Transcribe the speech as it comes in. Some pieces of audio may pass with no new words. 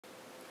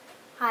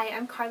Hi,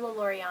 I'm Carla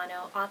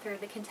Laureano, author of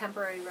the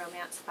contemporary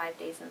romance 5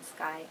 Days in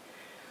Skye.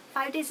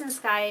 5 Days in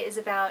Skye is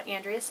about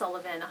Andrea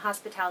Sullivan, a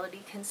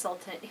hospitality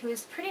consultant who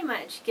has pretty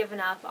much given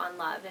up on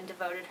love and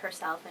devoted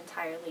herself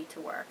entirely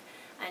to work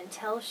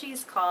until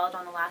she's called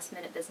on a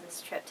last-minute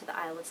business trip to the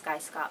Isle of Skye,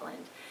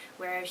 Scotland,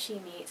 where she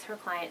meets her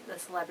client, the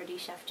celebrity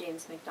chef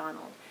James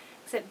MacDonald.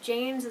 Except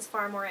James is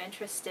far more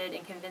interested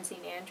in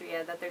convincing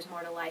Andrea that there's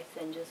more to life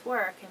than just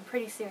work, and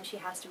pretty soon she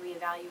has to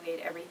reevaluate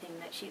everything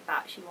that she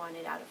thought she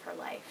wanted out of her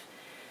life.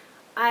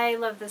 I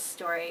love this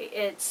story.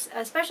 It's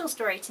a special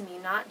story to me,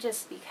 not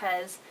just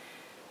because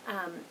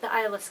the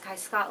Isle of Skye,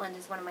 Scotland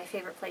is one of my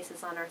favorite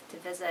places on earth to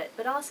visit,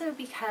 but also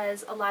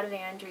because a lot of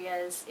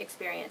Andrea's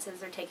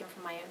experiences are taken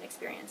from my own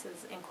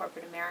experiences in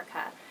corporate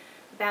America.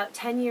 About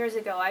 10 years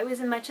ago, I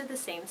was in much of the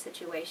same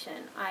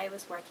situation. I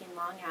was working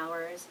long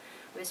hours,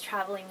 I was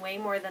traveling way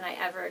more than I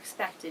ever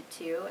expected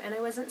to, and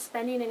I wasn't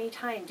spending any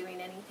time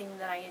doing anything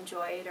that I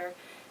enjoyed or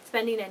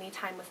spending any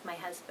time with my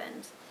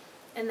husband.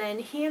 And then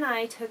he and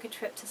I took a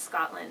trip to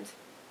Scotland,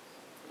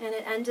 and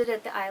it ended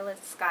at the Isle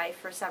of Skye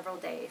for several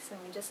days.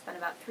 And we just spent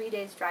about 3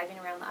 days driving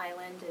around the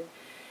island and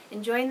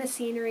enjoying the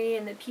scenery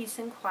and the peace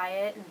and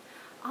quiet. And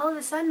all of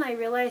a sudden I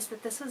realized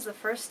that this was the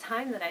first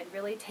time that I'd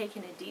really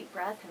taken a deep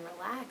breath and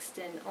relaxed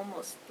in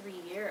almost 3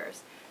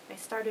 years. I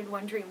started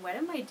wondering, what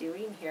am I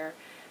doing here?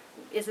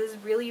 Is this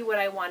really what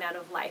I want out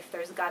of life?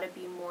 There's got to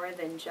be more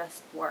than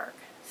just work.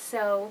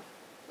 So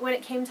when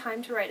it came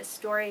time to write a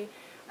story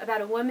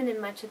about a woman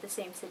in much of the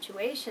same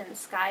situation,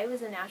 Skye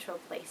was a natural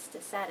place to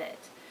set it.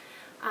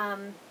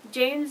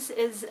 James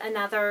is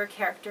another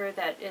character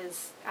that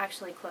is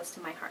actually close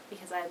to my heart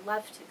because I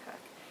love to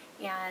cook,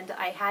 and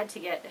I had to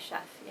get a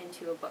chef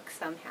into a book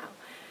somehow.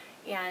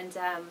 And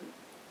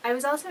I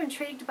was also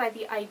intrigued by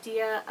the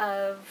idea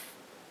of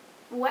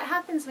what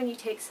happens when you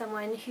take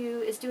someone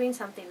who is doing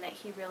something that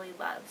he really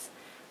loves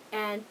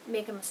and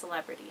make him a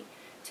celebrity,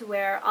 to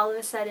where all of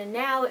a sudden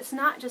now it's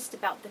not just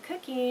about the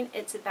cooking,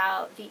 it's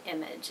about the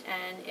image,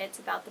 and it's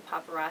about the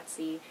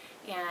paparazzi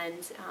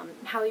and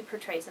how he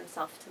portrays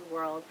himself to the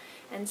world.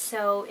 And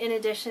so in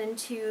addition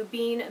to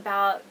being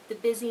about the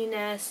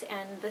busyness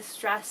and the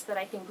stress that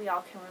I think we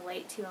all can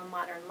relate to in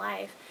modern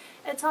life,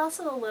 it's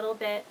also a little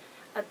bit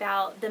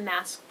about the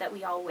mask that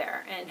we all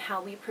wear and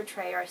how we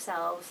portray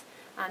ourselves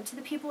to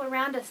the people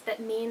around us that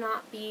may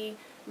not be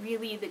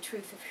really the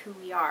truth of who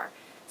we are.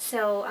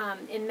 So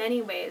in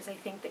many ways, I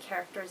think the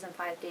characters in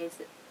 5 Days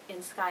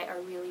in Skye are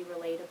really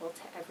relatable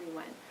to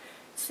everyone.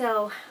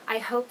 So I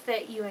hope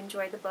that you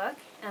enjoy the book,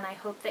 and I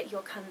hope that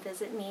you'll come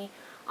visit me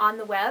on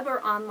the web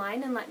or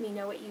online and let me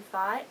know what you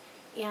thought.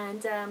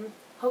 And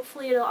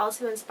hopefully it'll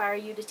also inspire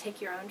you to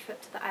take your own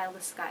trip to the Isle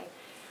of Skye.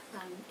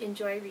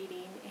 Enjoy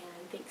reading,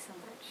 and thanks so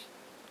much.